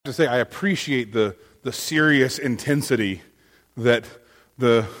To say I appreciate the serious intensity that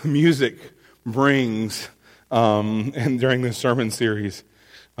the music brings and during this sermon series.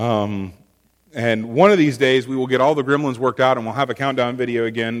 And one of these days we will get all the gremlins worked out and we'll have a countdown video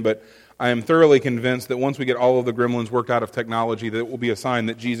again, but I am thoroughly convinced that once we get all of the gremlins worked out of technology, that it will be a sign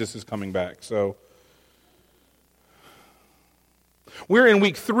that Jesus is coming back. So we're in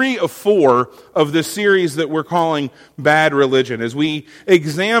week 3 of 4 of this series that we're calling Bad Religion, as we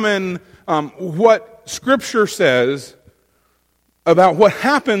examine what Scripture says about what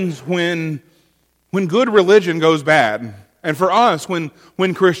happens when good religion goes bad. And for us,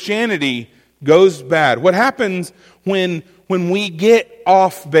 when Christianity goes bad. What happens when we get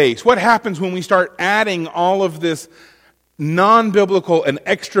off base? What happens when we start adding all of this non-biblical and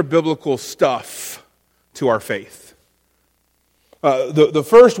extra-biblical stuff to our faith? The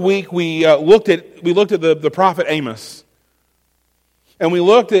first week we looked at the prophet Amos, and we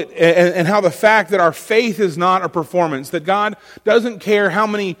looked at and how the fact that our faith is not a performance, that God doesn't care how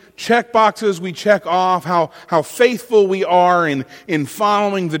many check boxes we check off, how faithful we are in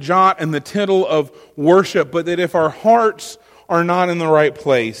following the jot and the tittle of worship, but that if our hearts are not in the right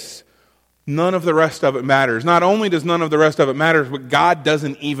place, none of the rest of it matters. Not only does none of the rest of it matter, but God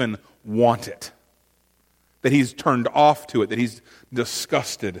doesn't even want it. That He's turned off to it, that He's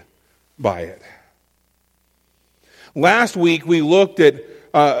disgusted by it. Last week we looked at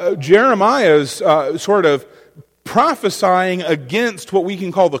Jeremiah's sort of prophesying against what we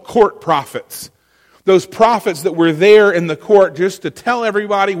can call the court prophets. Those prophets that were there in the court just to tell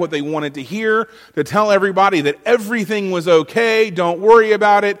everybody what they wanted to hear, to tell everybody that everything was okay, don't worry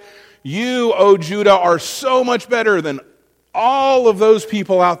about it. You, O Judah, are so much better than all of those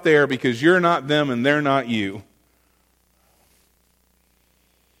people out there because you're not them and they're not you.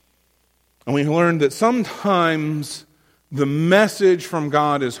 And we learned that sometimes the message from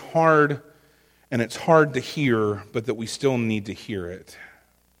God is hard and it's hard to hear, but that we still need to hear it.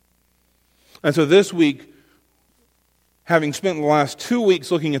 And so this week, having spent the last 2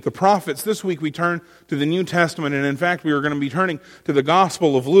 weeks looking at the prophets, this week we turn to the New Testament, and in fact we are going to be turning to the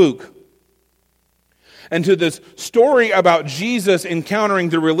Gospel of Luke. And to this story about Jesus encountering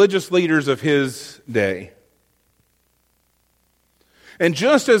the religious leaders of His day. And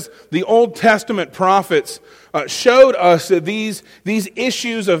just as the Old Testament prophets showed us that these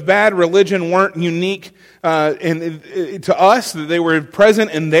issues of bad religion weren't unique to us, that they were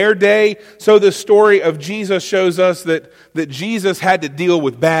present in their day, so the story of Jesus shows us that Jesus had to deal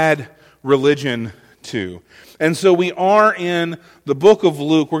with bad religion too. And so we are in the book of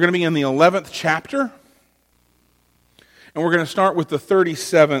Luke. We're going to be in the 11th chapter. And we're going to start with the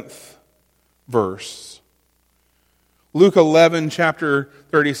 37th verse. Luke 11, chapter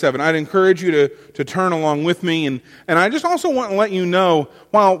 37. I'd encourage you to turn along with me. And I just also want to let you know,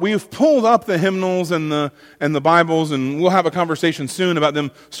 while we've pulled up the hymnals and the Bibles, and we'll have a conversation soon about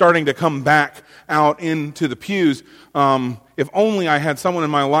them starting to come back out into the pews, if only I had someone in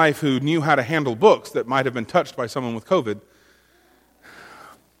my life who knew how to handle books that might have been touched by someone with COVID.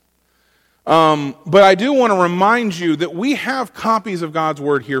 But I do want to remind you that we have copies of God's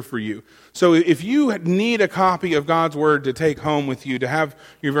Word here for you. So if you need a copy of God's Word to take home with you, to have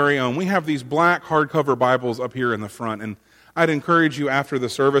your very own, we have these black hardcover Bibles up here in the front. And I'd encourage you after the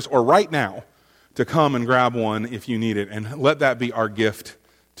service, or right now, to come and grab one if you need it. And let that be our gift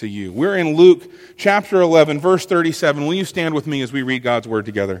to you. We're in Luke chapter 11, verse 37. Will you stand with me as we read God's Word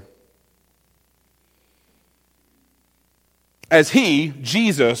together? As he,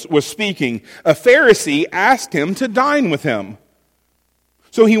 Jesus, was speaking, a Pharisee asked him to dine with him.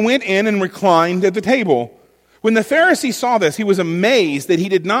 So he went in and reclined at the table. When the Pharisee saw this, he was amazed that he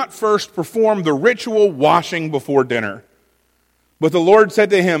did not first perform the ritual washing before dinner. But the Lord said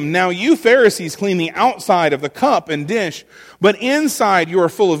to him, "Now you Pharisees clean the outside of the cup and dish, but inside you are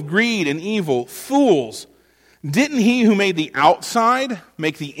full of greed and evil. Fools! Didn't he who made the outside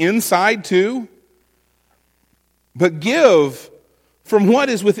make the inside too? But give from what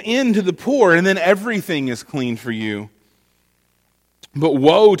is within to the poor, and then everything is clean for you. But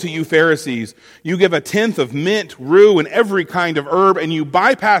woe to you Pharisees! You give 1/10 of mint, rue, and every kind of herb, and you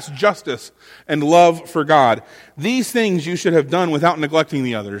bypass justice and love for God. These things you should have done without neglecting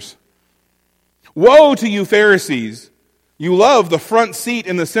the others. Woe to you Pharisees! You love the front seat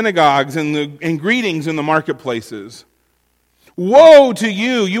in the synagogues and greetings in the marketplaces. Woe to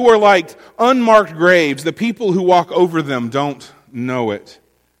you! You are like unmarked graves. The people who walk over them don't know it."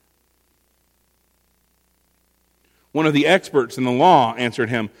 One of the experts in the law answered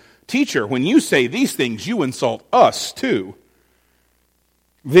him, "Teacher, when you say these things, you insult us too."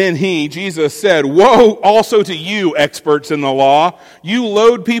 Then he, Jesus, said, "Woe also to you, experts in the law! You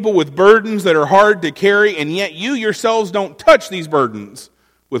load people with burdens that are hard to carry, and yet you yourselves don't touch these burdens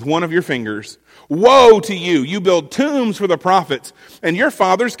with one of your fingers. Woe to you! You build tombs for the prophets, and your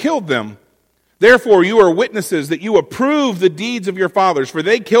fathers killed them. Therefore you are witnesses that you approve the deeds of your fathers, for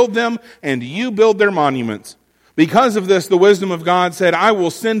they killed them, and you build their monuments. Because of this, the wisdom of God said, I will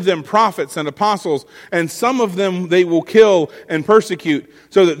send them prophets and apostles, and some of them they will kill and persecute,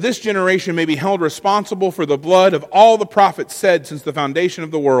 so that this generation may be held responsible for the blood of all the prophets said since the foundation of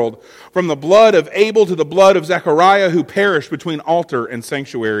the world, from the blood of Abel to the blood of Zechariah, who perished between altar and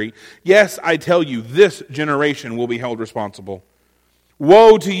sanctuary. Yes, I tell you, this generation will be held responsible.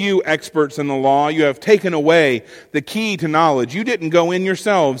 Woe to you, experts in the law! You have taken away the key to knowledge. You didn't go in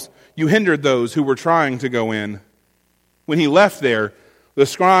yourselves. You hindered those who were trying to go in." When he left there, the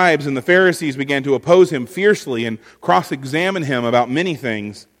scribes and the Pharisees began to oppose him fiercely and cross-examine him about many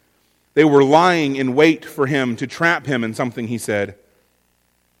things. They were lying in wait for him to trap him in something he said.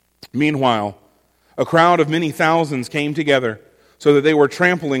 Meanwhile, a crowd of many thousands came together, so that they were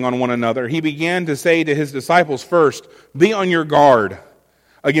trampling on one another. He began to say to his disciples, "First, be on your guard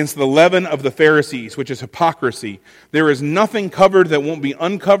against the leaven of the Pharisees, which is hypocrisy. There is nothing covered that won't be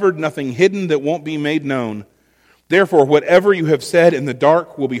uncovered, nothing hidden that won't be made known. Therefore, whatever you have said in the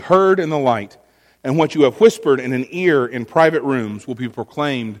dark will be heard in the light, and what you have whispered in an ear in private rooms will be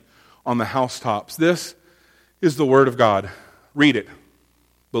proclaimed on the housetops." This is the word of God. Read it,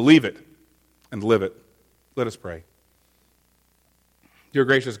 believe it, and live it. Let us pray. Dear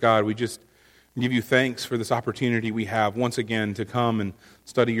gracious God, we just give you thanks for this opportunity we have once again to come and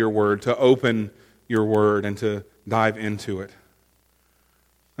study your word, to open your word, and to dive into it.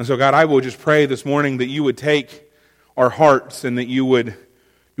 And so, God, I will just pray this morning that you would take our hearts and that you would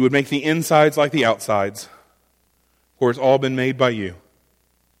make the insides like the outsides, for it's all been made by you.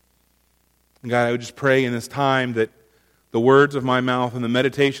 And God, I would just pray in this time that the words of my mouth and the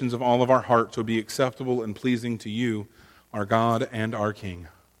meditations of all of our hearts would be acceptable and pleasing to you, our God and our King.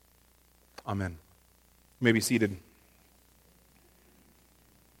 Amen. You may be seated.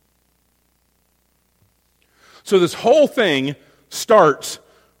 So this whole thing starts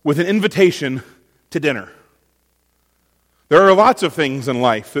with an invitation to dinner. There are lots of things in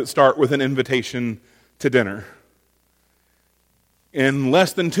life that start with an invitation to dinner. In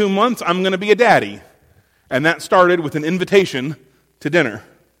less than 2 months, I'm going to be a daddy. And that started with an invitation to dinner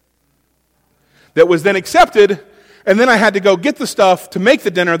that was then accepted, and then I had to go get the stuff to make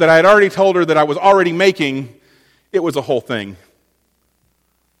the dinner that I had already told her that I was already making. It was a whole thing.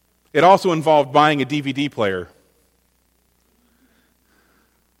 It also involved buying a DVD player.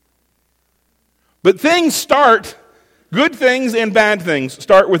 But things start, good things and bad things,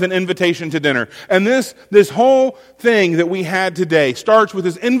 start with an invitation to dinner. And this whole thing that we had today starts with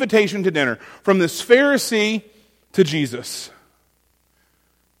this invitation to dinner from this Pharisee to Jesus.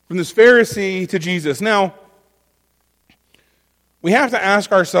 From this Pharisee to Jesus. Now, we have to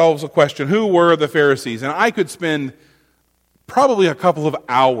ask ourselves a question. Who were the Pharisees? And I could spend probably a couple of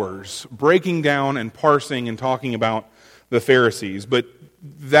hours breaking down and parsing and talking about the Pharisees. But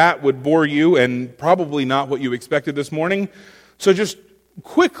that would bore you and probably not what you expected this morning. So just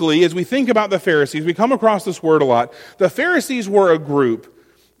quickly, as we think about the Pharisees, we come across this word a lot. The Pharisees were a group,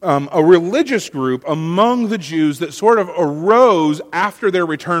 a religious group among the Jews that sort of arose after their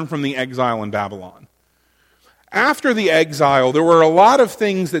return from the exile in Babylon. After the exile, there were a lot of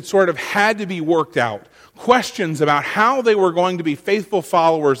things that sort of had to be worked out. Questions about how they were going to be faithful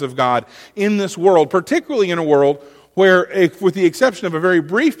followers of God in this world, particularly in a world where, with the exception of a very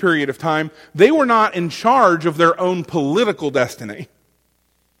brief period of time, they were not in charge of their own political destiny.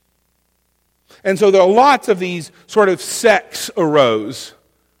 And so there are lots of these sort of sects arose.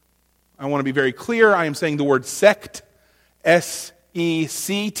 I want to be very clear. I am saying the word sect,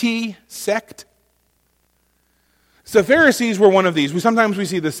 S-E-C-T, sect. So Pharisees were one of these. Sometimes we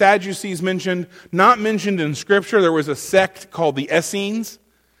see the Sadducees mentioned, not mentioned in Scripture. There was a sect called the Essenes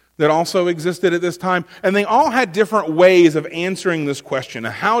that also existed at this time. And they all had different ways of answering this question,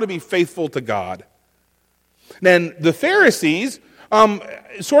 of how to be faithful to God. Then the Pharisees,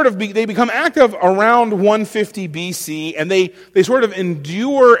 they become active around 150 BC, and they sort of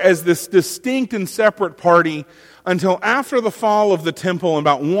endure as this distinct and separate party until after the fall of the temple in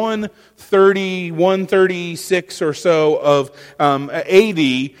about 136 or so of AD,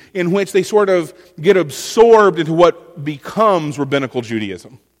 in which they sort of get absorbed into what becomes rabbinical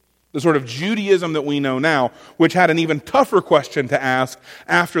Judaism. The sort of Judaism that we know now, which had an even tougher question to ask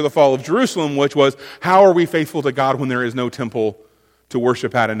after the fall of Jerusalem, which was, how are we faithful to God when there is no temple to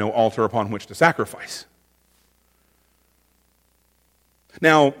worship at and no altar upon which to sacrifice?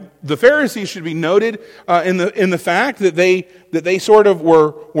 Now, the Pharisees should be noted in the fact that they sort of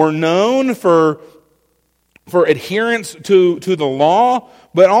were known for adherence to the law,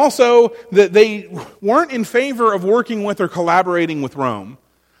 but also that they weren't in favor of working with or collaborating with Rome.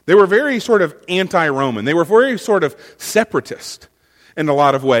 They were very sort of anti-Roman. They were very sort of separatist in a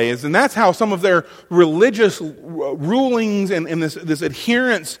lot of ways. And that's how some of their religious rulings and this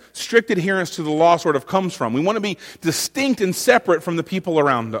adherence, strict adherence to the law sort of comes from. We want to be distinct and separate from the people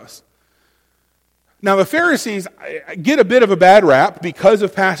around us. Now, the Pharisees get a bit of a bad rap because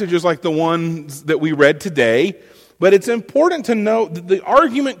of passages like the ones that we read today, but it's important to note that the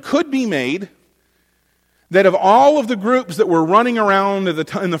argument could be made that of all of the groups that were running around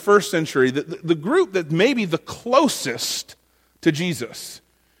in the first century, the group that may be the closest to Jesus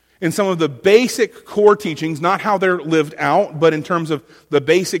in some of the basic core teachings, not how they're lived out, but in terms of the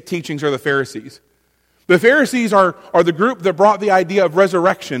basic teachings, are the Pharisees. The Pharisees are the group that brought the idea of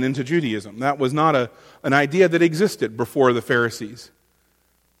resurrection into Judaism. That was not an idea that existed before the Pharisees.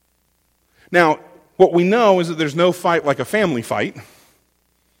 Now, what we know is that there's no fight like a family fight.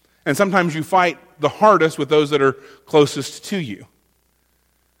 And sometimes you fight the hardest with those that are closest to you.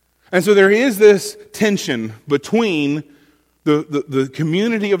 And so there is this tension between the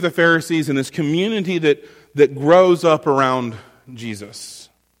community of the Pharisees and this community that grows up around Jesus.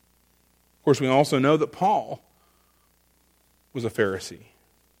 Of course, we also know that Paul was a Pharisee.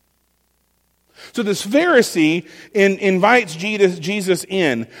 So this Pharisee invites Jesus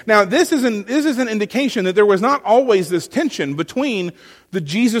in. Now, this is an indication that there was not always this tension between the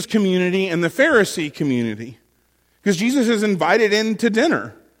Jesus community and the Pharisee community, because Jesus is invited in to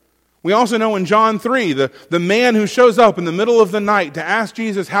dinner. We also know in John 3, the man who shows up in the middle of the night to ask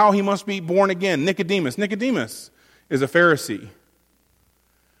Jesus how he must be born again, Nicodemus. Nicodemus is a Pharisee.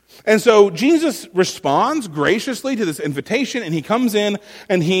 And so Jesus responds graciously to this invitation, and he comes in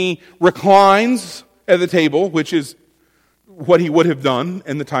and he reclines at the table, which is what he would have done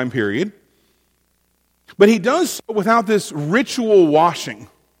in the time period. But he does so without this ritual washing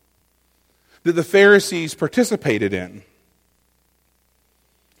that the Pharisees participated in.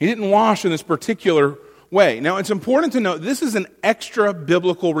 He didn't wash in this particular way. Now, it's important to note this is an extra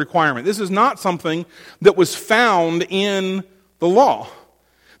biblical requirement. This is not something that was found in the law.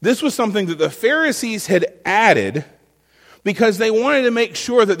 This was something that the Pharisees had added because they wanted to make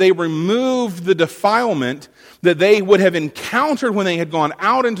sure that they removed the defilement that they would have encountered when they had gone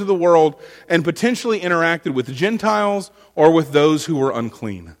out into the world and potentially interacted with Gentiles or with those who were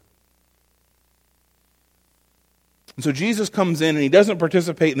unclean. And so Jesus comes in and he doesn't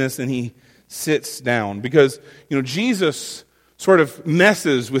participate in this, and he sits down because, Jesus sort of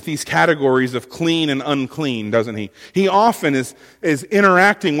messes with these categories of clean and unclean, doesn't he? He often is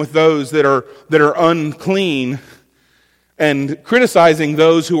interacting with those that are unclean and criticizing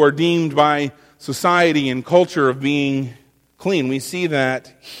those who are deemed by society and culture of being clean. We see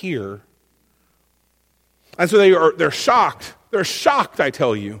that here. And so they're shocked. They're shocked, I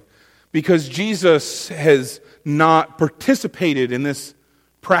tell you, because Jesus has not participated in this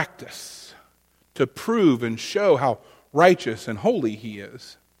practice to prove and show how righteous and holy he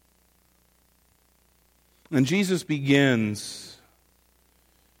is. And Jesus begins,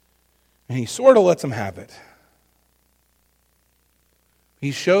 and he sort of lets them have it.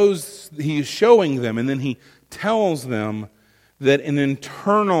 He's showing them, and then he tells them that an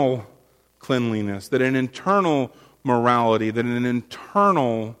internal cleanliness, that an internal morality, that an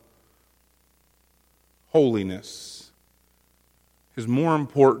internal holiness is more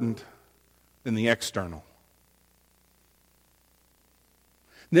important than the external.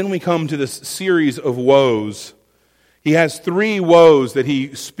 Then we come to this series of woes. He has 3 woes that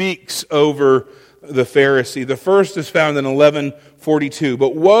he speaks over the Pharisee. The first is found in 11:42.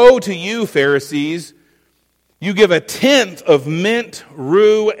 But woe to you, Pharisees! You give 1/10 of mint,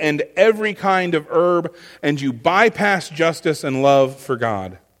 rue, and every kind of herb, and you bypass justice and love for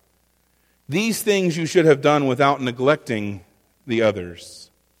God. These things you should have done without neglecting the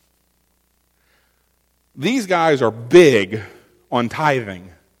others. These guys are big on tithing.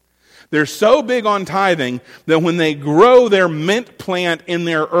 They're so big on tithing that when they grow their mint plant in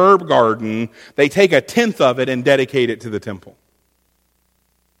their herb garden, they take 1/10 of it and dedicate it to the temple.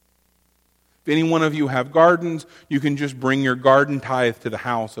 If any one of you have gardens, you can just bring your garden tithe to the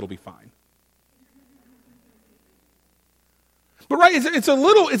house. It'll be fine. But right, it's a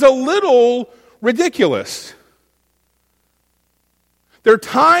little ridiculous. They're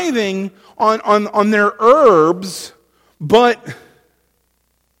tithing on their herbs, but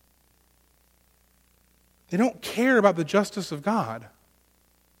they don't care about the justice of God.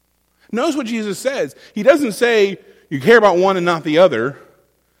 Notice what Jesus says. He doesn't say, you care about one and not the other.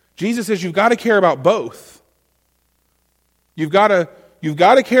 Jesus says you've got to care about both. You've got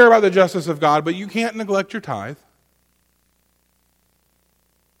to care about the justice of God, but you can't neglect your tithe.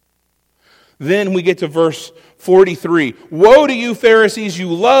 Then we get to verse 43. Woe to you, Pharisees!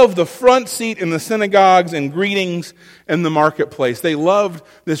 You love the front seat in the synagogues and greetings in the marketplace. They loved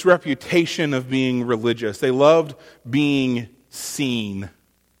this reputation of being religious. They loved being seen.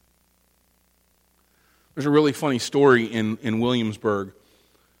 There's a really funny story in Williamsburg.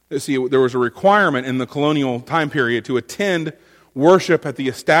 See, there was a requirement in the colonial time period to attend worship at the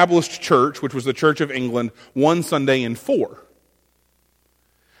established church, which was the Church of England, one Sunday in 4.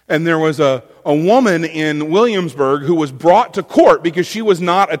 And there was a woman in Williamsburg who was brought to court because she was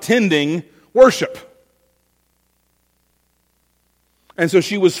not attending worship. And so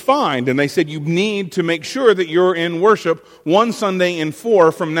she was fined, and they said, you need to make sure that you're in worship one Sunday in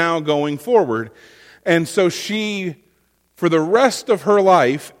 4 from now going forward. And so she, for the rest of her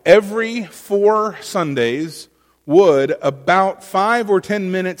life, every 4 Sundays, would, about 5 or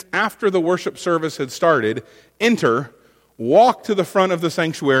 10 minutes after the worship service had started, enter, walk to the front of the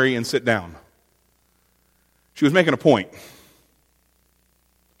sanctuary and sit down. She was making a point.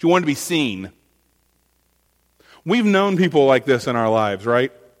 She wanted to be seen. We've known people like this in our lives,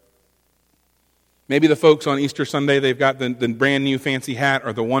 right? Maybe the folks on Easter Sunday, they've got the brand new fancy hat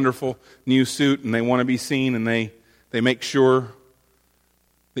or the wonderful new suit, and they want to be seen, and they make sure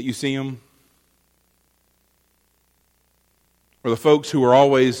that you see them. Or the folks who are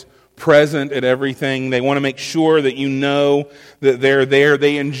always present at everything. They want to make sure that you know that they're there.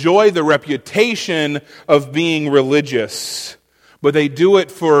 They enjoy the reputation of being religious, but they do it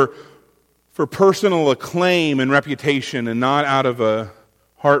for personal acclaim and reputation and not out of a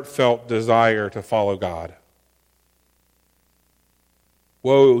heartfelt desire to follow God.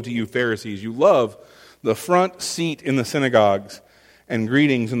 Woe to you, Pharisees! You love the front seat in the synagogues and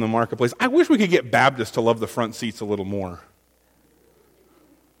greetings in the marketplace. I wish we could get Baptists to love the front seats a little more.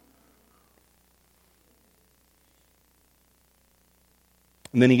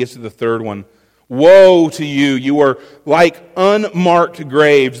 And then he gets to the third one. Woe to you! You are like unmarked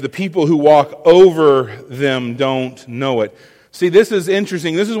graves. The people who walk over them don't know it. See, this is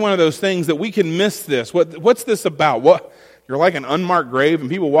interesting. This is one of those things that we can miss this. What's this about? What? You're like an unmarked grave and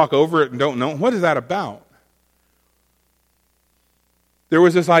people walk over it and don't know. What is that about? There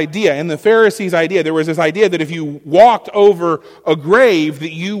was this idea, and the Pharisees' idea, there was this idea that if you walked over a grave,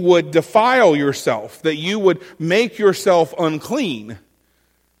 that you would defile yourself, that you would make yourself unclean.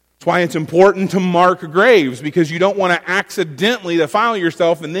 That's why it's important to mark graves, because you don't want to accidentally defile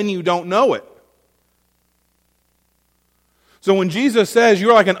yourself and then you don't know it. So when Jesus says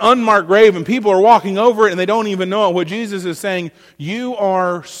you're like an unmarked grave and people are walking over it and they don't even know it, what Jesus is saying, you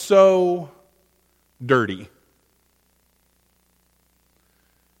are so dirty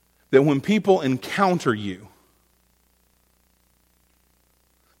that when people encounter you,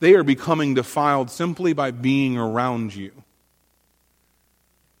 they are becoming defiled simply by being around you.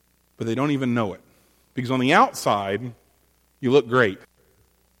 But they don't even know it. Because on the outside, you look great.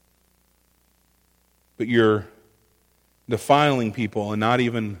 But you're defiling people and not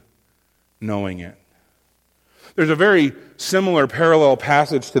even knowing it. There's a very similar parallel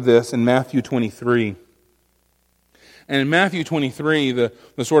passage to this in Matthew 23. And in Matthew 23, the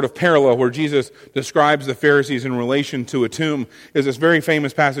sort of parallel where Jesus describes the Pharisees in relation to a tomb is this very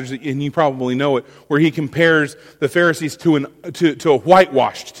famous passage, and you probably know it, where he compares the Pharisees to a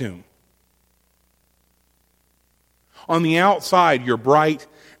whitewashed tomb. On the outside, you're bright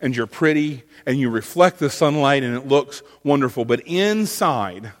and you're pretty and you reflect the sunlight and it looks wonderful. But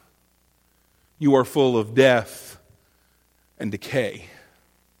inside, you are full of death and decay.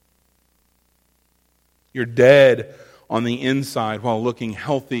 You're dead on the inside while looking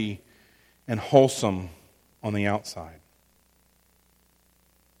healthy and wholesome on the outside.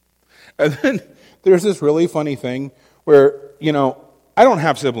 And then there's this really funny thing where, I don't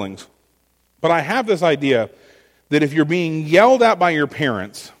have siblings, but I have this idea that if you're being yelled at by your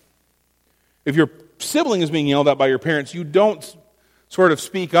parents, if your sibling is being yelled at by your parents, you don't sort of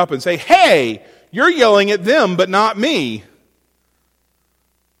speak up and say, hey, you're yelling at them, but not me.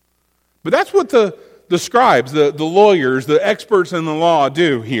 But that's what the scribes, the lawyers, the experts in the law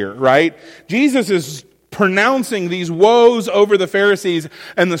do here, right? Jesus is pronouncing these woes over the Pharisees,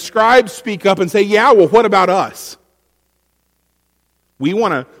 and the scribes speak up and say, yeah, well, what about us? We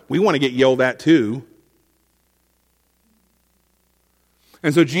want to get yelled at too.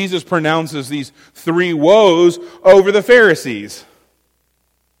 And so Jesus pronounces these 3 woes over the Pharisees.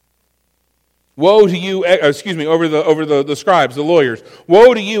 Woe to you, over the scribes, the lawyers.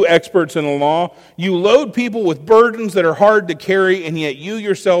 Woe to you, experts in the law. You load people with burdens that are hard to carry, and yet you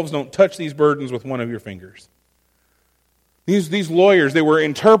yourselves don't touch these burdens with one of your fingers. These lawyers, they were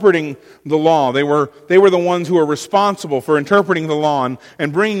interpreting the law. They were the ones who were responsible for interpreting the law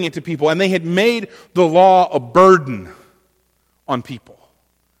and bringing it to people. And they had made the law a burden on people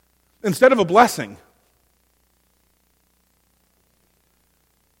instead of a blessing.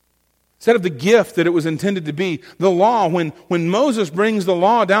 Instead of the gift that it was intended to be. The law, when Moses brings the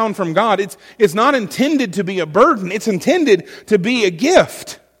law down from God, it's not intended to be a burden. It's intended to be a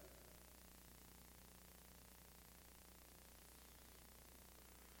gift.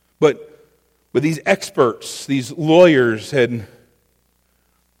 But these experts, these lawyers had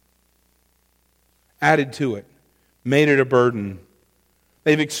added to it, made it a burden.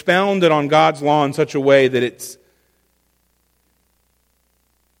 They've expounded on God's law in such a way that it's,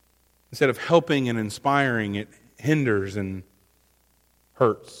 instead of helping and inspiring, it hinders and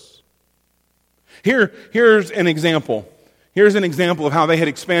hurts. Here's an example. Here's an example of how they had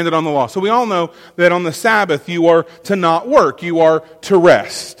expanded on the law. So we all know that on the Sabbath you are to not work, you are to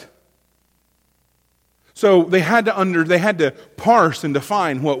rest. So they had to parse and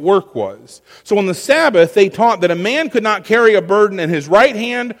define what work was. So on the Sabbath, they taught that a man could not carry a burden in his right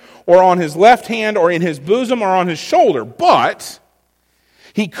hand or on his left hand or in his bosom or on his shoulder, but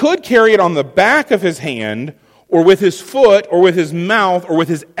he could carry it on the back of his hand or with his foot or with his mouth or with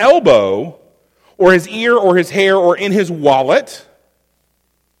his elbow or his ear or his hair or in his wallet,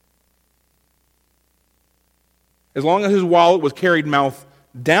 as long as his wallet was carried mouth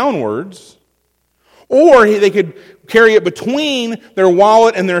downwards. Or they could carry it between their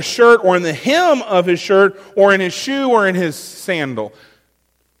wallet and their shirt, or in the hem of his shirt, or in his shoe, or in his sandal.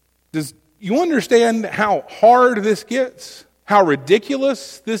 Does you understand how hard this gets? How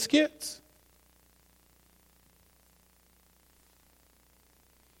ridiculous this gets?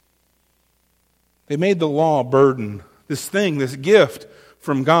 They made the law a burden. This thing, this gift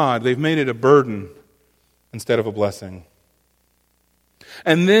from God, they've made it a burden instead of a blessing.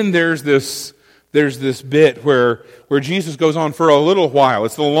 And then there's this bit where Jesus goes on for a little while.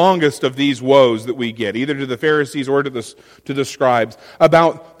 It's the longest of these woes that we get, either to the Pharisees or to the scribes,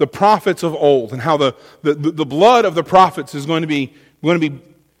 about the prophets of old and how the blood of the prophets is going to be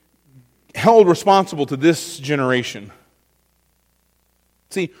held responsible to this generation.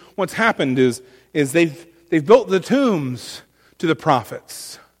 See, what's happened is they've built the tombs to the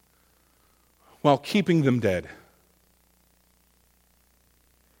prophets while keeping them dead,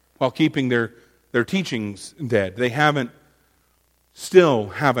 while keeping their teachings dead. They still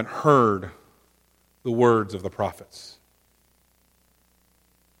haven't heard the words of the prophets.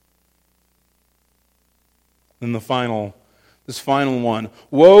 And this final one.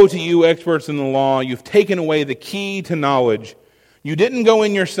 Woe to you, experts in the law! You've taken away the key to knowledge. You didn't go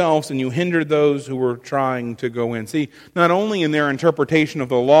in yourselves, and you hindered those who were trying to go in. See, not only in their interpretation of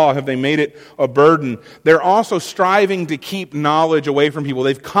the law have they made it a burden, they're also striving to keep knowledge away from people.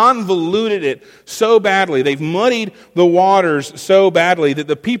 They've convoluted it so badly. They've muddied the waters so badly that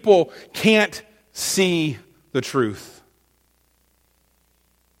the people can't see the truth.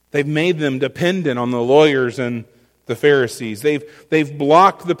 They've made them dependent on the lawyers and the Pharisees. They've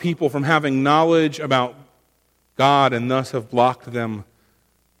blocked the people from having knowledge about God, and thus have blocked them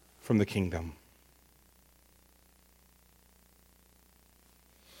from the kingdom.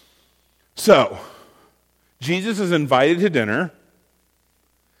 So, Jesus is invited to dinner.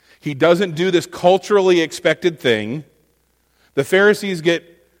 He doesn't do this culturally expected thing. The Pharisees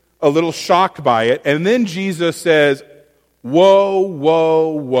get a little shocked by it, and then Jesus says, "Woe, woe,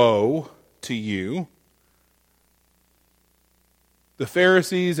 woe to you." The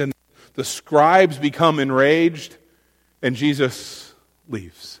Pharisees and the scribes become enraged, and Jesus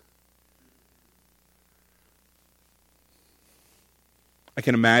leaves. I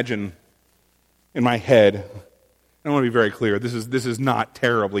can imagine in my head, I want to be very clear, this is not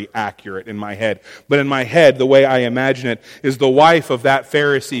terribly accurate in my head, but in my head, the way I imagine it is the wife of that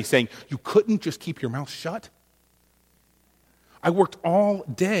Pharisee saying, "You couldn't just keep your mouth shut? I worked all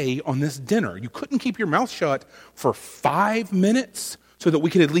day on this dinner. You couldn't keep your mouth shut for 5 minutes so that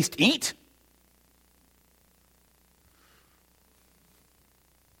we could at least eat?"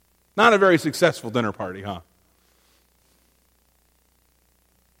 Not a very successful dinner party, huh?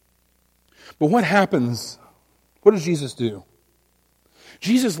 But what happens? What does Jesus do?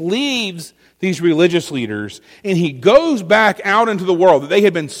 Jesus leaves these religious leaders and he goes back out into the world that they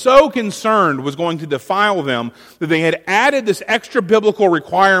had been so concerned was going to defile them that they had added this extra biblical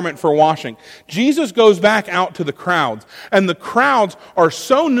requirement for washing. Jesus goes back out to the crowds, and the crowds are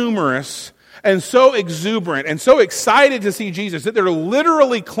so numerous and so exuberant and so excited to see Jesus that they're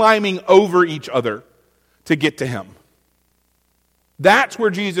literally climbing over each other to get to him. That's where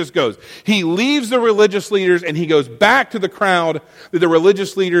Jesus goes. He leaves the religious leaders and he goes back to the crowd that the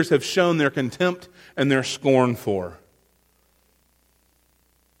religious leaders have shown their contempt and their scorn for.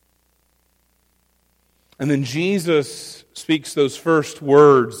 And then Jesus speaks those first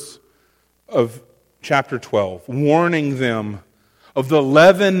words of chapter 12, warning them of the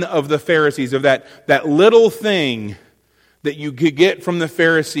leaven of the Pharisees, of that little thing that you could get from the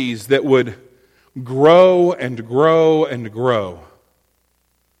Pharisees that would grow and grow and grow.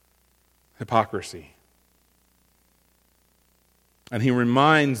 Hypocrisy. And he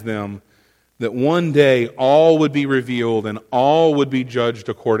reminds them that one day all would be revealed and all would be judged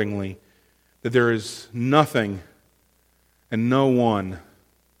accordingly, that there is nothing and no one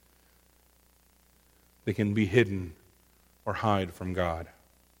that can be hidden or hide from God.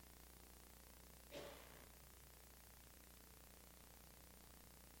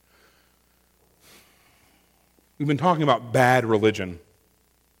 We've been talking about bad religion.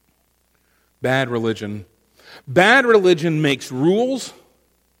 Bad religion. Bad religion makes rules,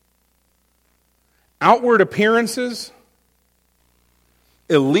 outward appearances,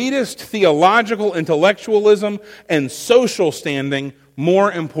 elitist theological intellectualism, and social standing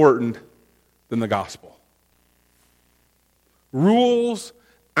more important than the gospel. Rules,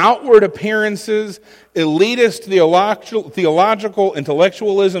 outward appearances, elitist theological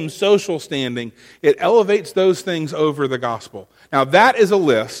intellectualism, social standing, it elevates those things over the gospel. Now that is a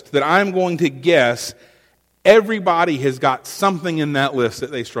list that I'm going to guess everybody has got something in that list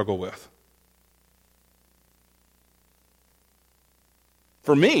that they struggle with.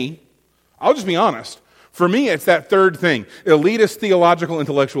 For me, I'll just be honest. For me, it's that third thing, elitist theological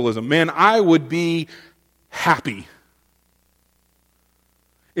intellectualism. Man, I would be happy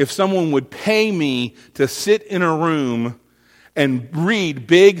if someone would pay me to sit in a room and read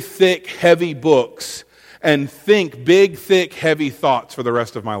big, thick, heavy books and think big, thick, heavy thoughts for the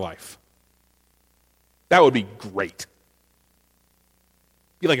rest of my life. That would be great.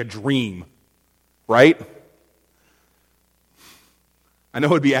 Be like a dream, right? I know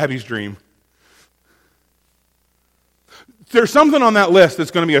it would be Abby's dream. There's something on that list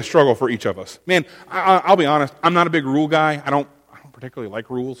that's going to be a struggle for each of us. Man, I'll be honest, I'm not a big rule guy. I don't particularly like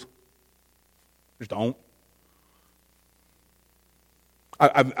rules. Just don't.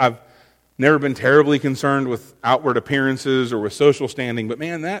 I've never been terribly concerned with outward appearances or with social standing, but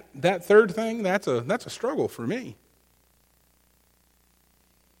man, that third thing, that's a struggle for me.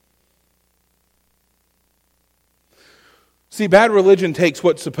 See, bad religion takes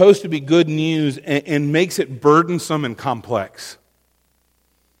what's supposed to be good news and makes it burdensome and complex.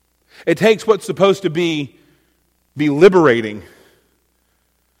 It takes what's supposed to be liberating,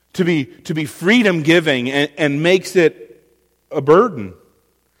 to be freedom-giving, and makes it a burden,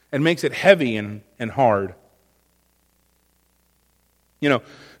 and makes it heavy and hard. You know,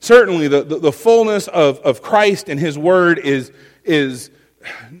 certainly the fullness of Christ and His Word is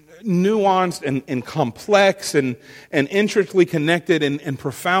nuanced and complex and intricately connected and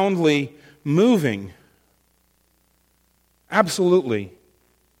profoundly moving. Absolutely.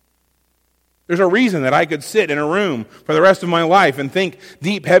 There's a reason that I could sit in a room for the rest of my life and think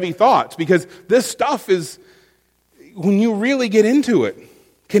deep, heavy thoughts, because this stuff is, when you really get into it,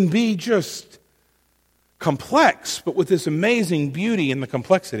 can be just complex, but with this amazing beauty in the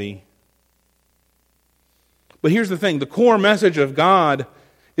complexity. But here's the thing, the core message of God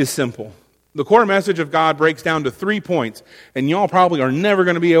is simple. The core message of God breaks down to 3 points, and y'all probably are never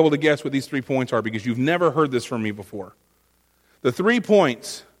going to be able to guess what these 3 points are because you've never heard this from me before. The 3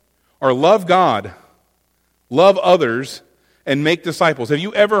 points are love God, love others, and make disciples. Have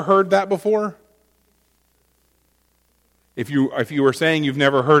you ever heard that before? If you were saying you've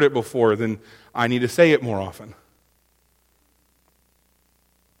never heard it before, then I need to say it more often.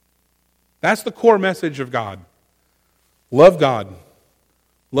 That's the core message of God. Love God,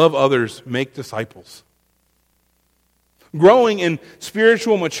 love others, make disciples. Growing in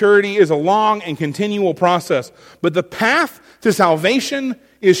spiritual maturity is a long and continual process, but the path to salvation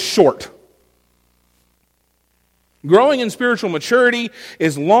is short. Growing in spiritual maturity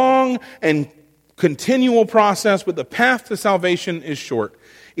is long and continual process, but the path to salvation is short.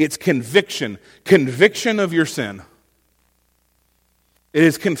 It's conviction of your sin. It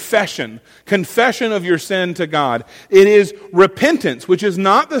is confession of your sin to God. It is repentance, which is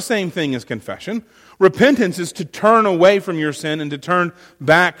not the same thing as confession. Repentance is to turn away from your sin and to turn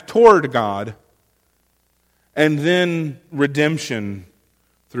back toward God. And then redemption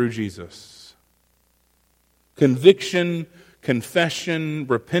through Jesus. Conviction confession,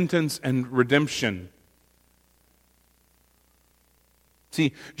 repentance, and redemption.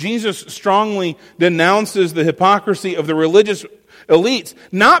 See, Jesus strongly denounces the hypocrisy of the religious elites,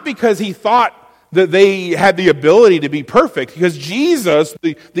 not because he thought that they had the ability to be perfect, because Jesus,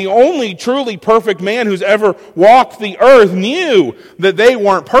 the only truly perfect man who's ever walked the earth, knew that they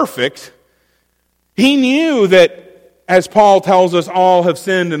weren't perfect. He knew that, as Paul tells us, all have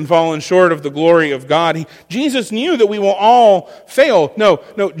sinned and fallen short of the glory of God. Jesus knew that we will all fail. No,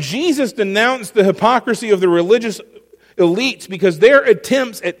 Jesus denounced the hypocrisy of the religious elites because their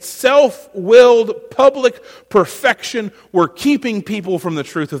attempts at self-willed public perfection were keeping people from the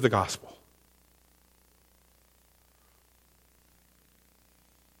truth of the gospel.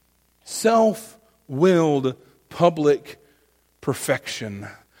 Self-willed public perfection.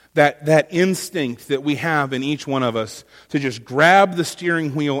 That instinct that we have in each one of us to just grab the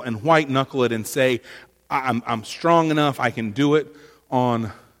steering wheel and white knuckle it and say, I'm strong enough, I can do it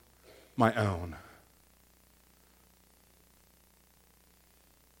on my own.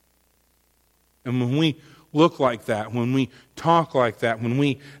 And when we look like that, when we talk like that, when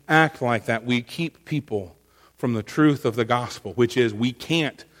we act like that, we keep people from the truth of the gospel, which is we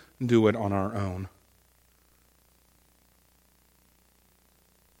can't do it on our own.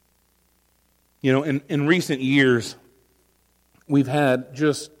 You know, in recent years, we've had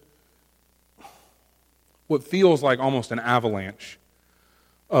just what feels like almost an avalanche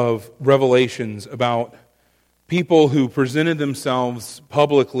of revelations about people who presented themselves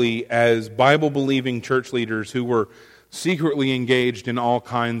publicly as Bible-believing church leaders who were secretly engaged in all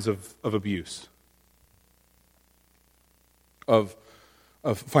kinds of abuse. Of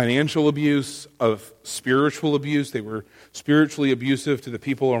financial abuse, of spiritual abuse. They were spiritually abusive to the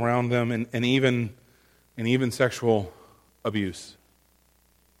people around them, and even sexual abuse.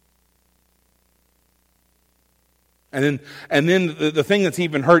 And then the thing that's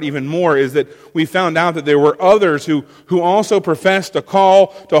even hurt even more is that we found out that there were others who also professed a call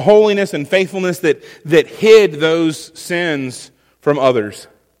to holiness and faithfulness that hid those sins from others.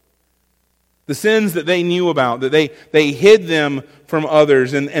 The sins that they knew about, that they hid them from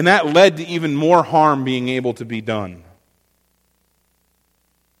others, and that led to even more harm being able to be done.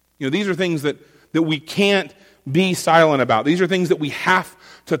 You know, these are things that we can't be silent about. These are things that we have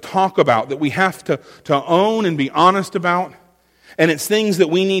to talk about, that we have to own and be honest about. And it's things that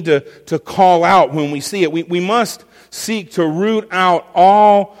we need to call out when we see it. We must seek to root out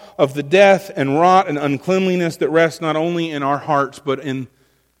all of the death and rot and uncleanliness that rests not only in our hearts, but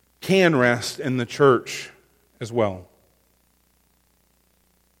can rest in the church as well.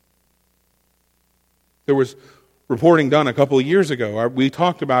 There was reporting done a couple of years ago. We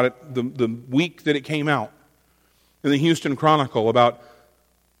talked about it the week that it came out in the Houston Chronicle about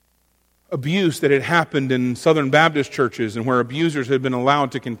abuse that had happened in Southern Baptist churches and where abusers had been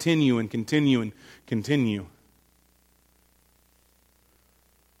allowed to continue and continue and continue.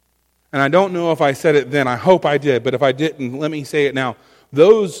 And I don't know if I said it then. I hope I did, but if I didn't, let me say it now.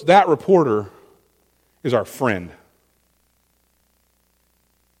 That reporter is our friend.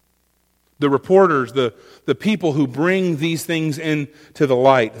 The reporters, the people who bring these things into the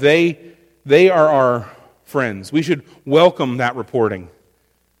light, they are our friends. We should welcome that reporting.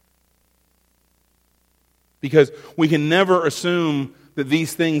 Because we can never assume that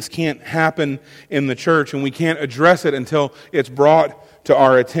these things can't happen in the church, and we can't address it until it's brought to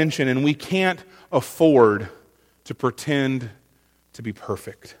our attention, and we can't afford to pretend to be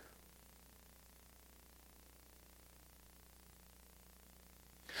perfect.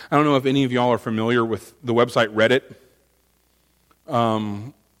 I don't know if any of y'all are familiar with the website Reddit.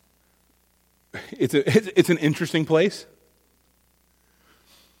 It's an interesting place.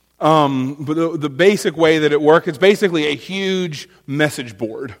 But the basic way that it works, it's basically a huge message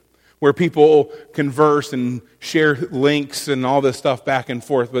board where people converse and share links and all this stuff back and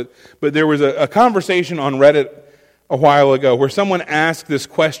forth. But there was a conversation on Reddit a while ago where someone asked this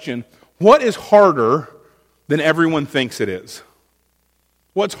question: what is harder than everyone thinks it is?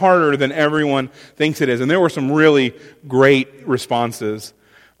 What's harder than everyone thinks it is? And there were some really great responses.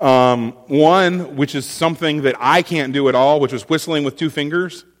 One, which is something that I can't do at all, which was whistling with 2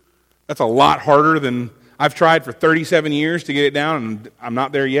 fingers. That's a lot harder than I've tried for 37 years to get it down, and I'm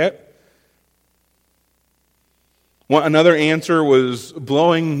not there yet. Another answer was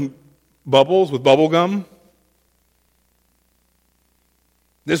blowing bubbles with bubble gum.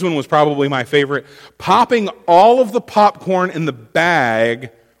 This one was probably my favorite. Popping all of the popcorn in the bag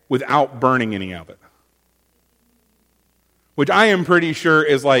without burning any of it. Which I am pretty sure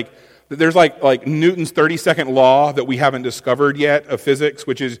is there's like Newton's 32nd law that we haven't discovered yet of physics,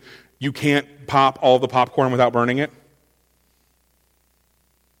 which is you can't pop all the popcorn without burning it.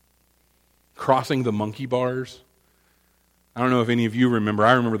 crossing the monkey bars. I don't know if any of you remember.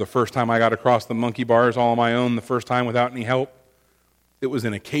 I remember the first time I got across the monkey bars all on my own, the first time without any help. It was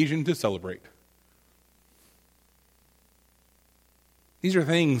an occasion to celebrate. These are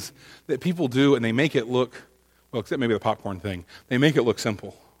things that people do and they make it look, well, except maybe the popcorn thing, they make it look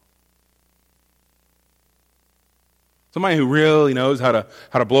simple. Somebody who really knows how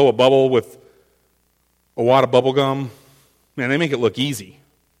to blow a bubble with a wad of bubble gum, man, they make it look easy.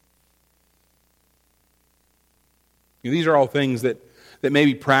 These are all things that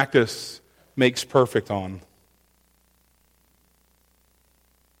maybe practice makes perfect on.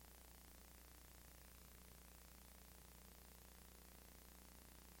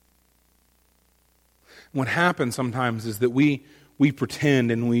 What happens sometimes is that we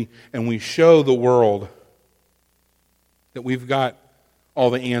pretend and we show the world that we've got all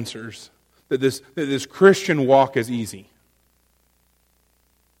the answers, that this Christian walk is easy.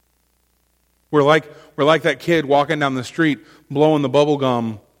 We're like that kid walking down the street blowing the bubble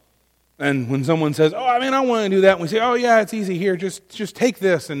gum, and when someone says, "Oh, I mean, I want to do that," and we say, "Oh, yeah, it's easy here. Just take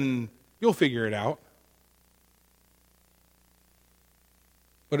this and you'll figure it out."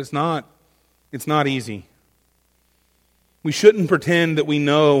 But it's not easy. We shouldn't pretend that we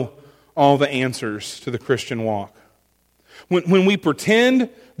know all the answers to the Christian walk. When we pretend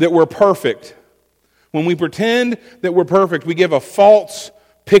that we're perfect, we give a false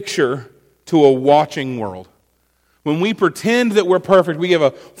picture to a watching world. When we pretend that we're perfect, we give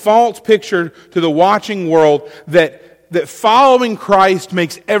a false picture to the watching world that following Christ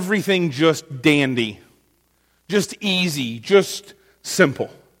makes everything just dandy, just easy, just simple.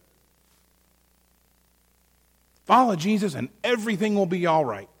 Follow Jesus and everything will be all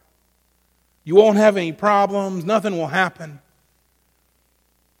right. You won't have any problems. Nothing will happen.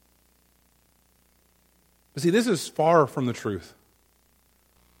 But see, this is far from the truth.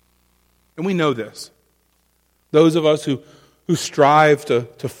 And we know this. Those of us who strive to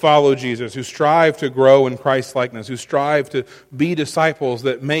follow Jesus, who strive to grow in Christ's likeness, who strive to be disciples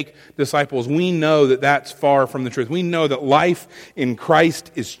that make disciples, we know that that's far from the truth. We know that life in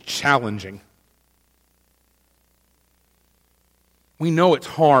Christ is challenging. We know it's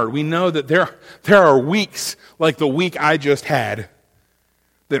hard. We know that there are weeks like the week I just had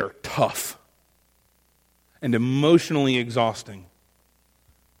that are tough and emotionally exhausting.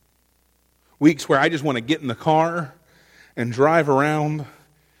 Weeks where I just want to get in the car and drive around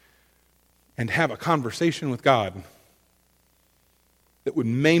and have a conversation with God that would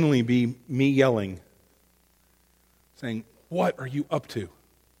mainly be me yelling, saying, "What are you up to?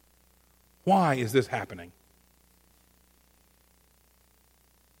 Why is this happening?"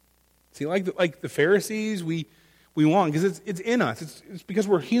 See, like the Pharisees, we long, because it's in us. It's because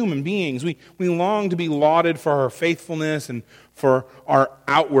we're human beings. We long to be lauded for our faithfulness and for our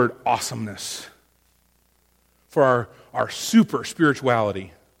outward awesomeness, for our super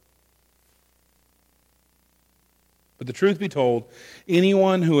spirituality. But the truth be told,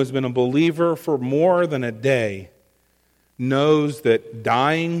 anyone who has been a believer for more than a day knows that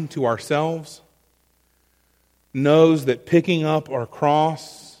dying to ourselves, knows that picking up our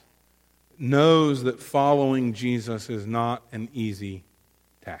cross, knows that following Jesus is not an easy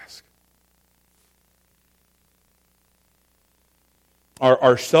task.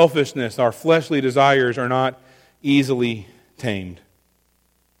 Our selfishness, our fleshly desires are not easily tamed.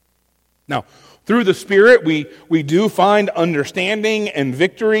 Now, through the Spirit, we do find understanding and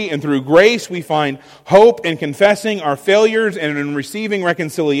victory, and through grace we find hope in confessing our failures and in receiving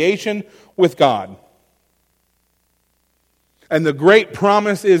reconciliation with God. And the great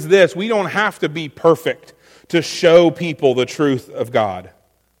promise is this: we don't have to be perfect to show people the truth of God.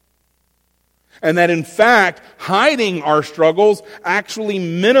 And that in fact, hiding our struggles actually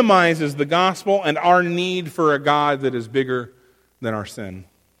minimizes the gospel and our need for a God that is bigger than our sin.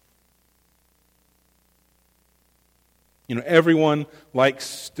 You know, everyone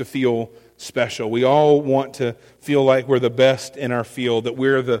likes to feel special. We all want to feel like we're the best in our field, that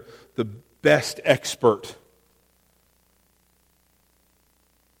we're the best expert.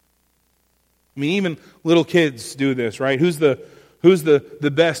 I mean, even little kids do this, right? Who's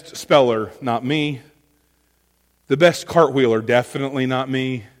the best speller? Not me. The best cartwheeler? Definitely not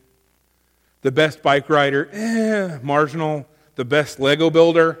me. The best bike rider? Marginal. The best Lego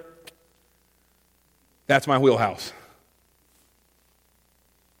builder? That's my wheelhouse.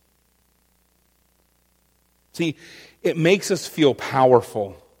 See, it makes us feel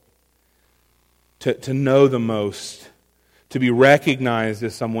powerful to know the most, to be recognized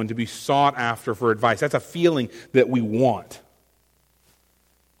as someone, to be sought after for advice. That's a feeling that we want,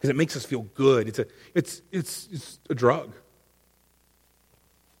 because it makes us feel good. It's a drug.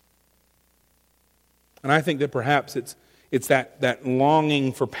 And I think that perhaps it's that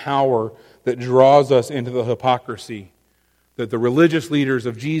longing for power that draws us into the hypocrisy that the religious leaders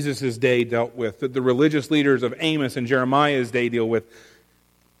of Jesus' day dealt with, that the religious leaders of Amos and Jeremiah's day deal with,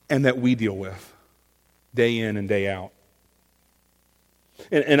 and that we deal with day in and day out.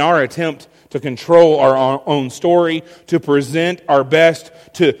 In our attempt to control our own story, to present our best,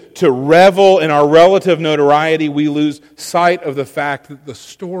 to revel in our relative notoriety, we lose sight of the fact that the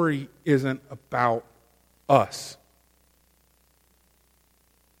story isn't about us.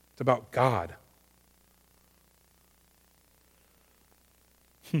 It's about God.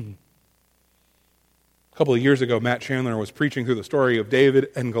 A couple of years ago, Matt Chandler was preaching through the story of David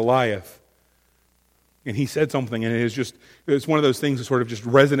and Goliath. And he said something, and it's one of those things that sort of just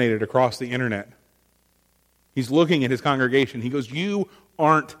resonated across the internet. He's looking at his congregation. He goes, "You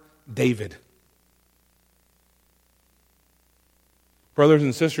aren't David." Brothers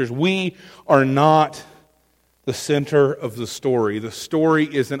and sisters, we are not the center of the story. The story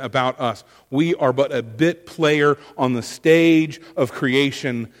isn't about us. We are but a bit player on the stage of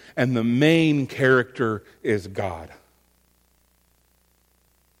creation, and the main character is God.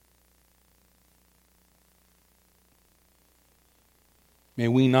 May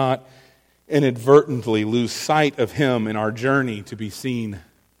we not inadvertently lose sight of Him in our journey to be seen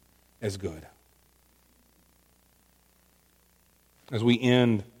as good. As we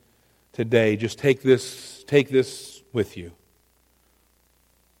end today, just take this with you.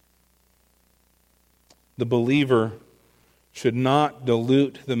 The believer should not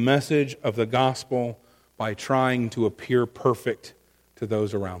dilute the message of the gospel by trying to appear perfect to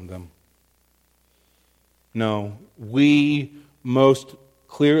those around them. No, we most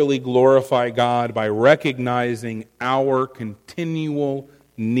clearly glorify God by recognizing our continual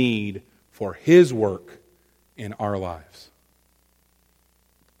need for His work in our lives.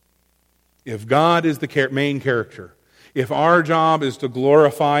 If God is the main character, if our job is to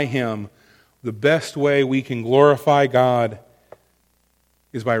glorify Him, the best way we can glorify God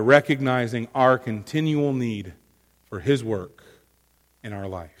is by recognizing our continual need for His work in our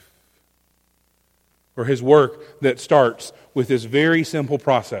life. For His work that starts with this very simple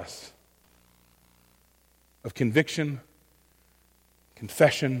process of conviction,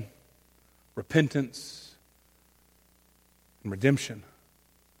 confession, repentance, and redemption,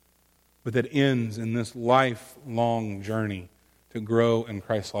 but that ends in this lifelong journey to grow in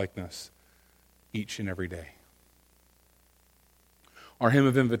Christ-likeness each and every day. Our hymn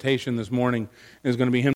of invitation this morning is going to be hymn